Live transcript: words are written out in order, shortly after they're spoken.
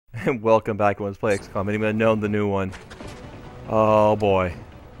And welcome back to Let's Play XCOM. Anyone unknown, the new one. Oh boy.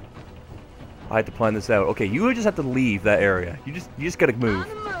 I had to plan this out. Okay, you just have to leave that area. You just gotta move.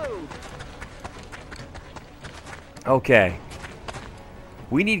 Okay.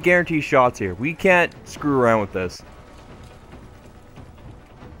 We need guaranteed shots here. We can't screw around with this.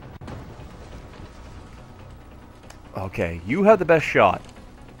 Okay, you have the best shot.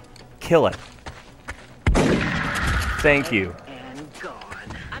 Kill it. Thank you.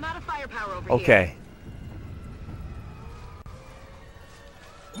 I'm out of firepower over okay.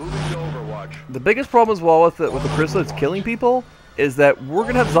 Moving to Overwatch. The biggest problem as well with the chrysalids killing people is that we're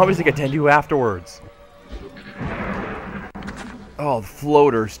gonna have zombies that can attend to you afterwards. Oh, the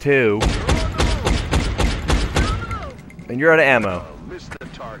floaters too. And you're out of ammo. Missed the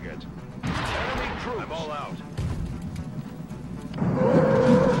target. Enemy troops. I'm all out.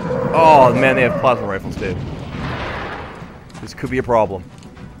 Oh man, they have plasma rifles too. This could be a problem.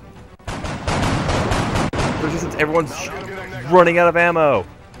 Resistance, everyone's running out of ammo.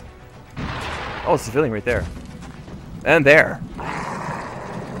 Oh, a civilian right there. And there.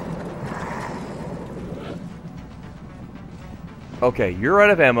 Okay, you're out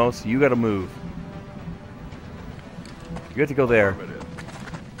of ammo, so you gotta move. You have to go there.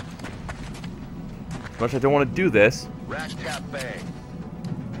 As much as I don't want to do this. Rack tap bang.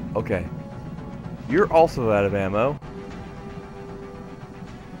 Okay. You're also out of ammo.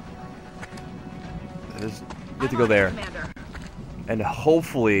 You have to go there. And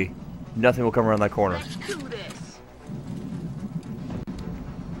hopefully nothing will come around that corner. Let's do this.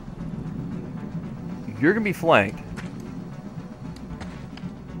 You're gonna be flanked.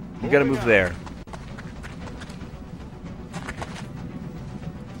 You gotta move there.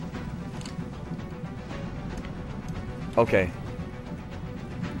 Okay.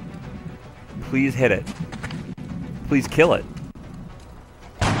 Please hit it. Please kill it.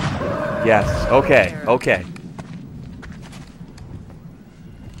 Yes. Okay. Okay.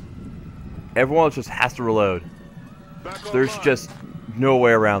 Everyone else just has to reload. There's just no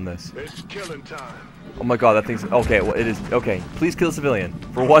way around this. It's killing time. Oh my god, that thing's... Okay, well, it is... Okay, please kill a civilian.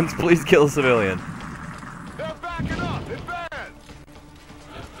 For once, please kill a civilian. They're backing up. It's bad.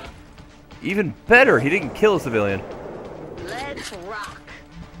 Even better, he didn't kill a civilian. Let's rock.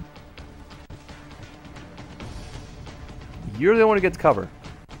 You're the one who gets cover.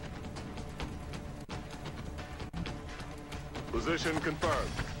 Position confirmed.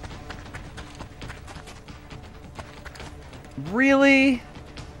 Really?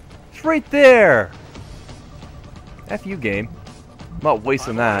 It's right there. F you, game. I'm not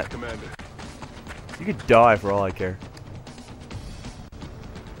wasting that. Commander. You could die for all I care.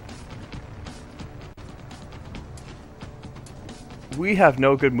 We have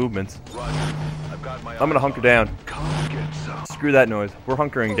no good movements. Roger. I've got my I'm gonna hunker down. Come get some. Screw that noise. We're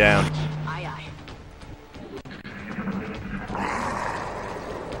hunkering down. Aye, aye.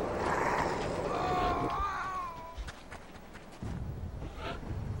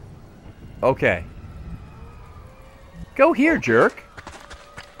 Okay. Go here, jerk.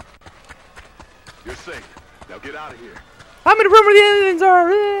 You're safe. Now get out of here. I'm in the room where the aliens are.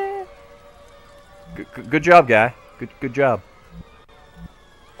 Good job, guy. Good job.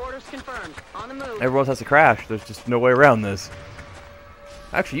 Orders confirmed. On the move. Everyone else has to crash. There's just no way around this.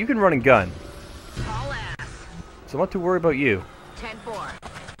 Actually, you can run and gun. All ass. So I'm not too worried about you. 10-4.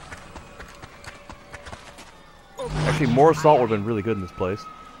 Actually, more assault would have been really good in this place.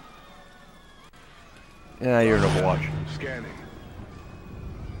 Yeah, you're in Overwatch. Scanning.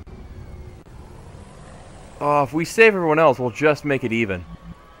 Oh, if we save everyone else, we'll just make it even.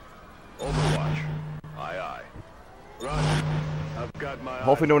 Overwatch. Aye, aye. Roger. I've got my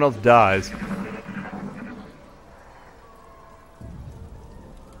Hopefully no one else dies.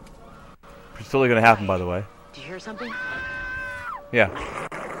 It's totally gonna happen, by the way. Did you hear something? Yeah.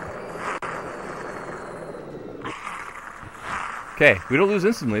 Okay, we don't lose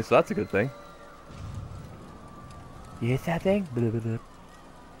instantly, so that's a good thing. You hit that thing?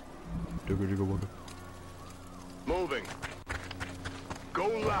 Moving. Go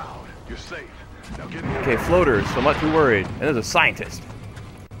loud. You're safe. Now get in. Okay, floaters, so I'm not too worried. And there's a scientist.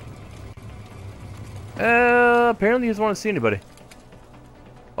 Apparently he doesn't want to see anybody.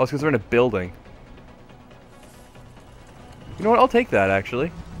 Oh, it's because they're in a building. You know what? I'll take that,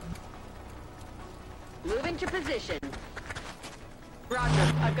 actually. Move into position.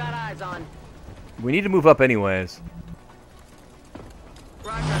 Roger. I've got eyes on. We need to move up anyways.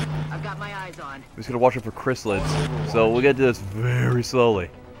 Roger. I've got my eyes on. We're just gonna watch out for chrysalids. So we're gonna do this very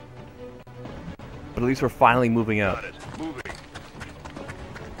slowly. But at least we're finally moving up. Got it. Moving.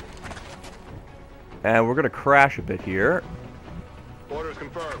 And we're gonna crash a bit here. Orders confirmed.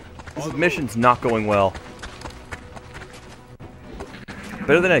 confirmed. This On the mission's not going well.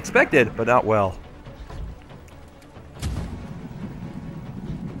 Better than I expected, but not well.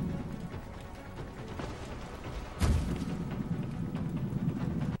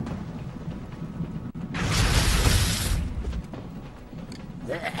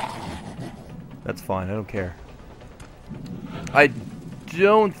 That's fine, I don't care. I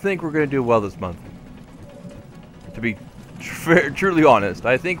don't think we're going to do well this month. To be truly honest,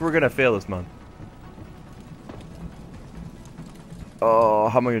 I think we're going to fail this month. Oh,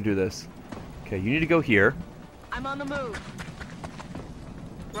 how am I going to do this? Okay, you need to go here. I'm on the move.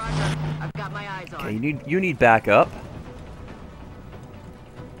 Roger. I've got my eyes on. Okay, you need backup.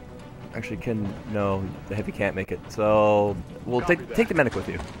 Actually, no, the heavy can't make it. So we'll take the medic with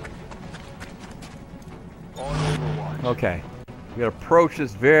you. On Overwatch. Okay, we gotta approach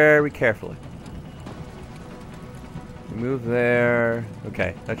this very carefully. Move there.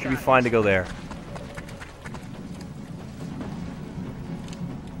 Okay, that should be fine to go there.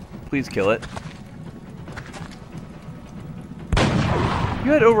 Please kill it.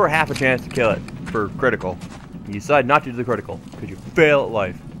 You had over half a chance to kill it for critical. You decide not to do the critical because you fail at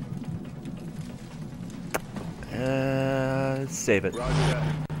life. Save it. Roger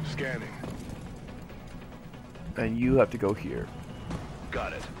that. Scanning. And you have to go here.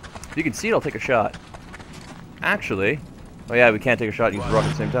 Got it. You can see it, I'll take a shot. Actually, oh yeah, we can't take a shot and use the rocket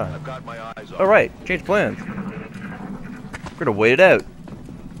at the same time. I've got my eyes on. Alright, change plans. We're gonna wait it out.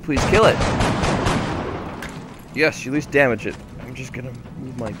 Please kill it. Yes, you at least damage it. I'm just gonna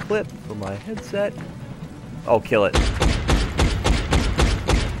move my clip for my headset. Oh, kill it.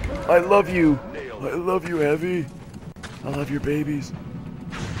 I love you. I love you, Heavy. I love your babies.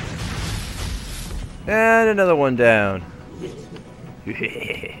 And another one down.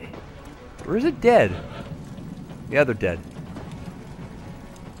 Or is it dead? Yeah, they're dead.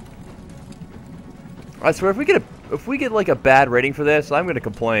 I swear, if we get like a bad rating for this, I'm gonna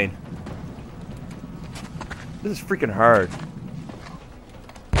complain. This is freaking hard.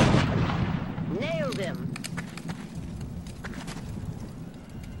 Nailed him.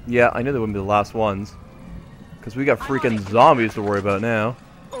 Yeah, I knew they wouldn't be the last ones. Because we got freaking zombies to worry about now.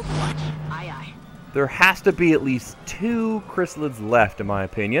 Overwatch. Aye, aye. There has to be at least 2 chrysalids left, in my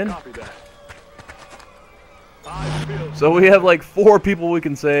opinion. Copy that. I feel So we have like 4 people we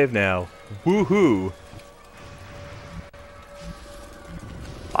can save now. Woohoo!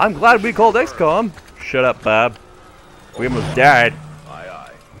 I'm glad we called XCOM. Shut up, Bob. We almost died.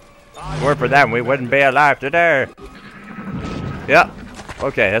 aye. If it weren't for them, we wouldn't be alive today. Yeah.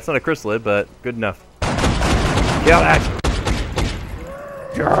 Okay, that's not a chrysalid, but good enough. Kill it!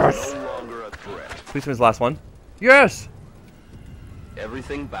 Yes! No longer a threat. Please win his last one. Yes!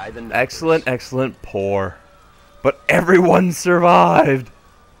 Everything by the numbers. Excellent, excellent, poor. But everyone survived!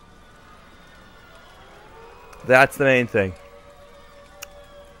 That's the main thing.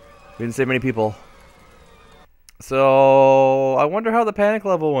 We didn't save many people. So, I wonder how the panic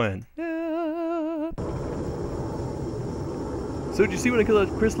level went. Yeah. So, did you see when I killed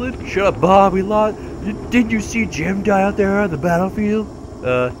that chrysalid? Shut up, Bob, we lost. Didn't you see Jim die out there on the battlefield?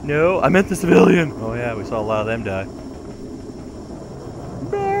 No, I meant the civilian. Oh yeah, we saw a lot of them die.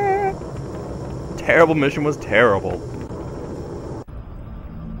 Terrible mission was terrible.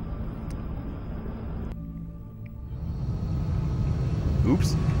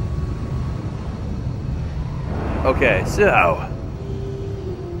 Oops. Okay, so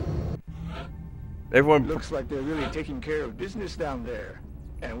everyone. Looks like they're really taking care of business down there,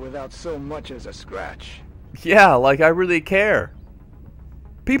 and without so much as a scratch. Yeah, like I really care.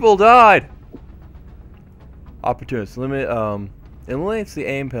 People died. Opportunist eliminates the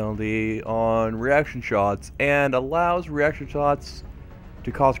aim penalty on reaction shots and allows reaction shots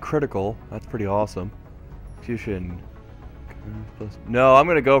to cause critical. That's pretty awesome. Execution. No, I'm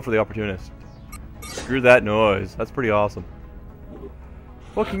gonna go for the opportunist. Screw that noise. That's pretty awesome.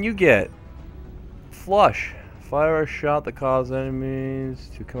 What can you get? Flush. Fire a shot that causes enemies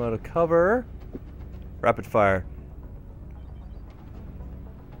to come out of cover. Rapid fire.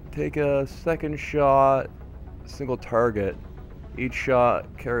 Take a second shot. Single target. Each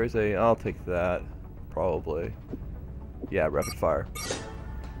shot carries a... I'll take that. Probably. Yeah, rapid fire.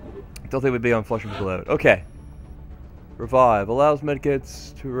 Don't think we'd be on flushing people out. Okay. Revive. Allows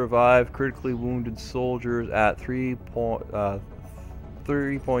medkits to revive critically wounded soldiers at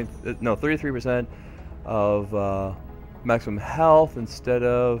 33% of maximum health instead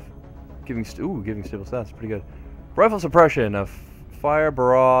of giving stable stats. Pretty good. Rifle suppression of fire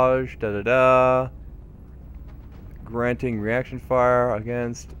barrage. Granting reaction fire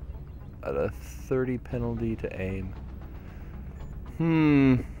against at a 30 penalty to aim.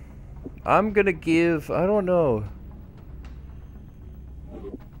 I'm gonna give... I don't know.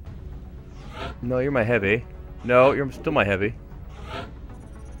 No, you're my heavy. No, you're still my heavy.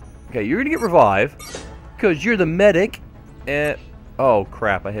 Okay, you're gonna get revive. Because you're the medic. And... oh,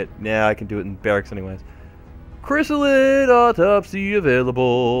 crap, I hit... nah, I can do it in barracks anyways. Chrysalid autopsy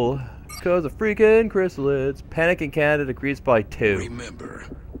available. Because of freaking chrysalids. Panic in Canada decreased by 2. Remember,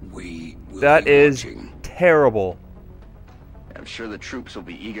 we will that be is watching. Terrible. I'm sure the troops will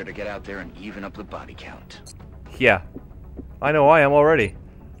be eager to get out there and even up the body count. Yeah. I know I am already.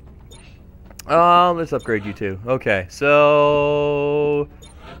 Let's upgrade you too. Okay, so...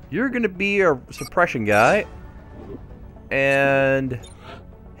 you're gonna be a suppression guy. And...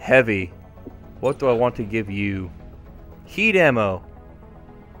 heavy. What do I want to give you? Heat ammo.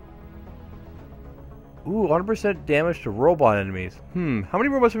 Ooh, 100% damage to robot enemies. How many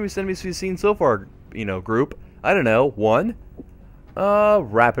robot enemies have you seen so far, you know, group? I don't know. 1?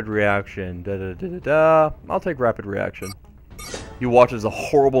 Rapid reaction. I'll take rapid reaction. You watch as a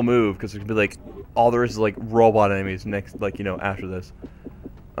horrible move, because there's gonna be like, all there is like robot enemies next, like, you know, after this.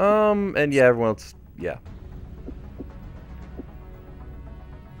 And yeah, everyone else, yeah.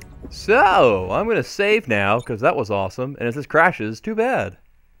 So, I'm gonna save now, because that was awesome, and if this crashes, too bad.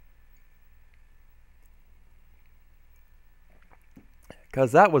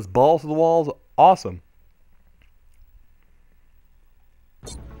 Because that was balls to the walls awesome.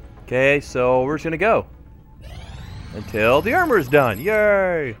 Okay, so we're just gonna go. Until the armor's done.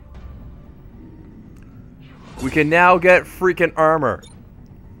 Yay! We can now get freaking armor.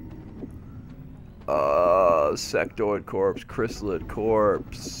 Sectoid corpse, chrysalid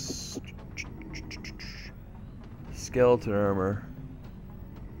corpse. Skeleton armor.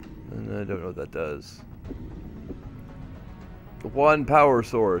 And I don't know what that does. 1 power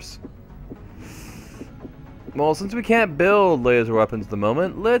source. Well, since we can't build laser weapons at the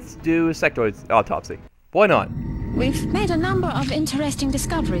moment, let's do a sectoid autopsy. Why not? We've made a number of interesting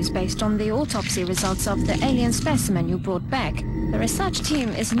discoveries based on the autopsy results of the alien specimen you brought back. The research team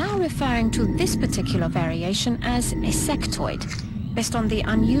is now referring to this particular variation as a sectoid, based on the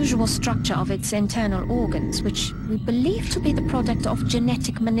unusual structure of its internal organs, which we believe to be the product of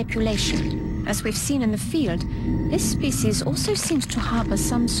genetic manipulation. As we've seen in the field, this species also seems to harbor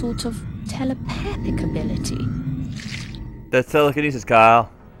some sort of telepathic ability. That's telekinesis, Kyle.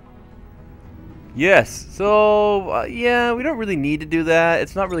 Yes, so, yeah, we don't really need to do that.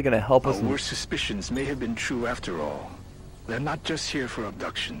 It's not really going to help us. Our worst suspicions may have been true after all. They're not just here for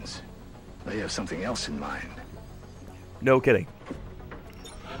abductions. They have something else in mind. No kidding.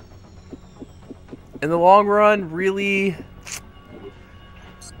 In the long run, really,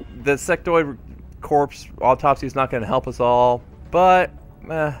 the sectoid corpse autopsy is not going to help us all, but,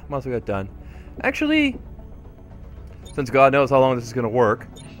 might as well get it done. Actually, since God knows how long this is going to work,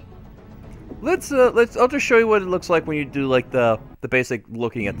 I'll just show you what it looks like when you do like the basic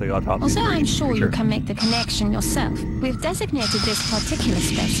looking at the autopsy. Also, I'm sure you can make the connection yourself. We've designated this particular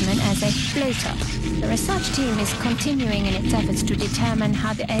specimen as a floater. The research team is continuing in its efforts to determine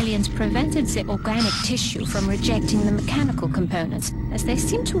how the aliens prevented the organic tissue from rejecting the mechanical components, as they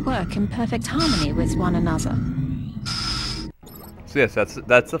seem to work in perfect harmony with one another. So yes,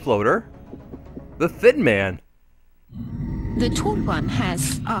 that's the floater. The Thin Man. The tall one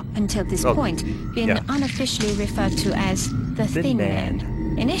has, up until this point, been unofficially referred to as the Thin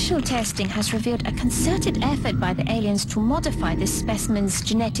Man. Initial testing has revealed a concerted effort by the aliens to modify this specimen's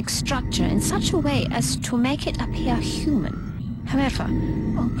genetic structure in such a way as to make it appear human. However,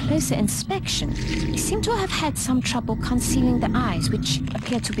 on closer inspection, they seem to have had some trouble concealing the eyes, which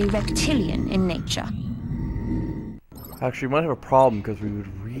appear to be reptilian in nature. Actually, we might have a problem because we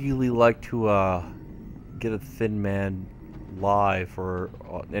would really like to get a Thin Man live, or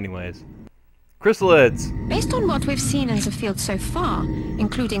anyways. Chrysalids! Based on what we've seen in the field so far,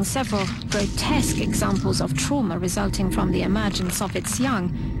 including several grotesque examples of trauma resulting from the emergence of its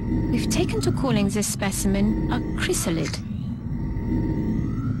young, we've taken to calling this specimen a chrysalid.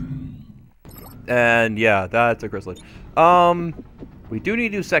 And yeah, that's a chrysalid. We do need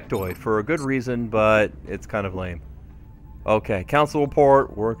to do sectoid for a good reason, but it's kind of lame. Okay, council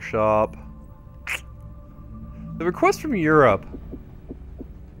report, workshop. The request from Europe.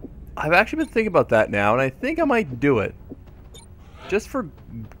 I've actually been thinking about that now, and I think I might do it. Just for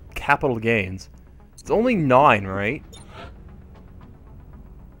capital gains. It's only 9, right?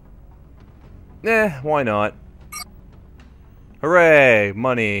 Why not? Hooray!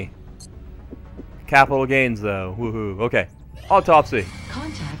 Money. Capital gains, though. Woohoo. Okay. Autopsy.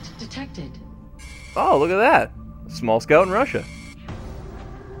 Contact detected. Oh, look at that. Small scout in Russia.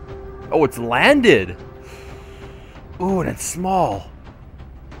 Oh, it's landed! Ooh, and it's small.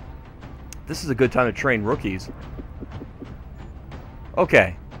 This is a good time to train rookies.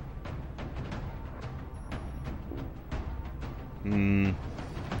 Okay. You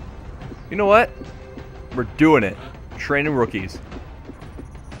know what? We're doing it. Training rookies.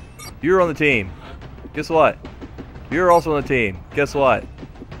 You're on the team. Guess what? You're also on the team. Guess what?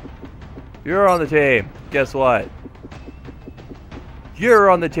 You're on the team. Guess what? You're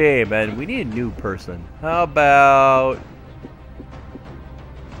on the team, and we need a new person. How about...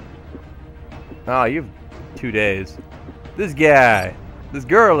 Ah, you have 2 days. This guy. This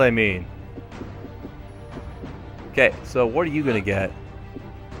girl, I mean. Okay, so what are you gonna get?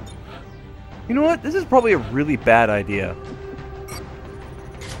 You know what? This is probably a really bad idea.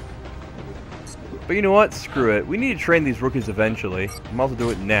 But you know what? Screw it. We need to train these rookies eventually. I'm also do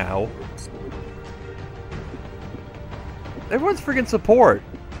it now. Everyone's freaking support.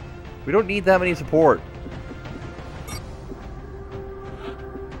 We don't need that many support.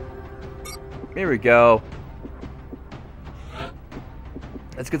 Here we go.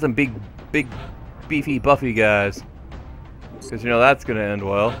 Let's get some big, beefy, buffy guys. Because, you know, that's going to end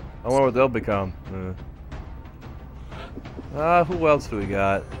well. I wonder what they'll become. Who else do we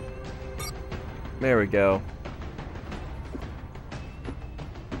got? There we go.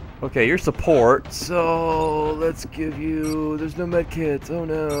 Okay, your support. So, let's give you... There's no med kits. Oh,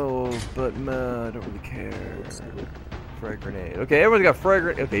 no. But, I don't really care. Frag grenade. Okay, everyone's got frag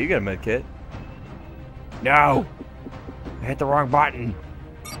grenade. Okay, you got a med kit. No! I hit the wrong button.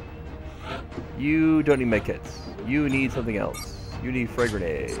 You don't need med kits. You need something else. You need frag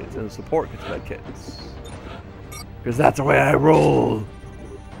grenades and support gets med kits. Because that's the way I roll.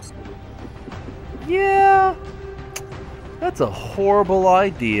 Yeah. That's a horrible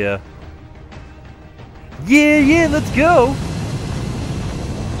idea. Yeah, let's go.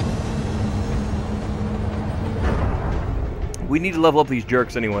 We need to level up these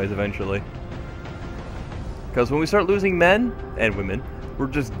jerks anyways eventually. Because when we start losing men and women, we're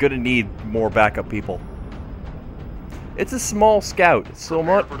just gonna need more backup people. It's a small scout, so I'm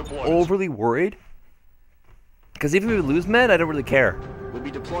not overly worried. Because even if we lose men, I don't really care. We'll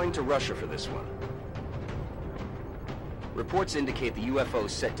be deploying to Russia for this one. Reports indicate the UFO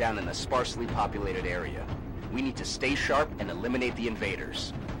set down in a sparsely populated area. We need to stay sharp and eliminate the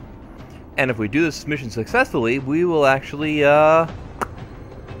invaders. And if we do this mission successfully, we will actually,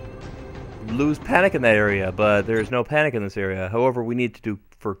 lose panic in that area, but there's no panic in this area. However, we need to do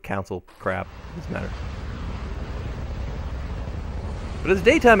for council crap. It doesn't matter. But it's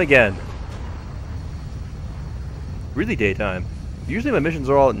daytime again. Really daytime. Usually my missions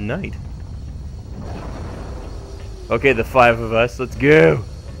are all at night. Okay, the 5 of us. Let's go.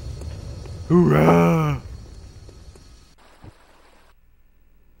 Hoorah!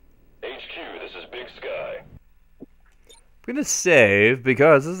 HQ, this is Big Sky. I'm gonna save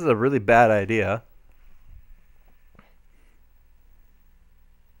because this is a really bad idea.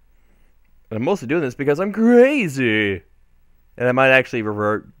 And I'm mostly doing this because I'm crazy. And I might actually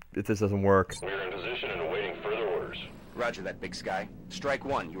revert if this doesn't work. We're in position and awaiting further orders. Roger that, Big Sky. Strike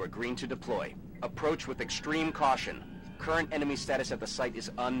 1, you are green to deploy. Approach with extreme caution. Current enemy status at the site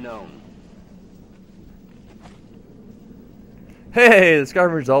is unknown. Hey, the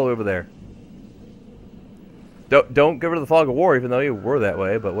Scavenger's all over there. Don't get rid of the fog of war, even though you were that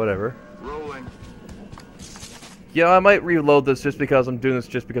way, but whatever. Rolling. Yeah, I might reload this just because I'm doing this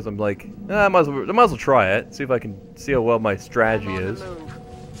just because I'm like, I might as well try it. See if I can see how well my strategy is.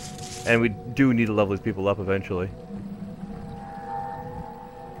 And we do need to level these people up eventually.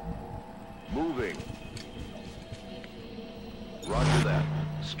 Moving. Roger that.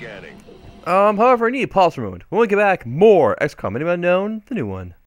 Scanning. However, I need a pause for a moment. When we get back, more XCOM. Anyone known? The new one.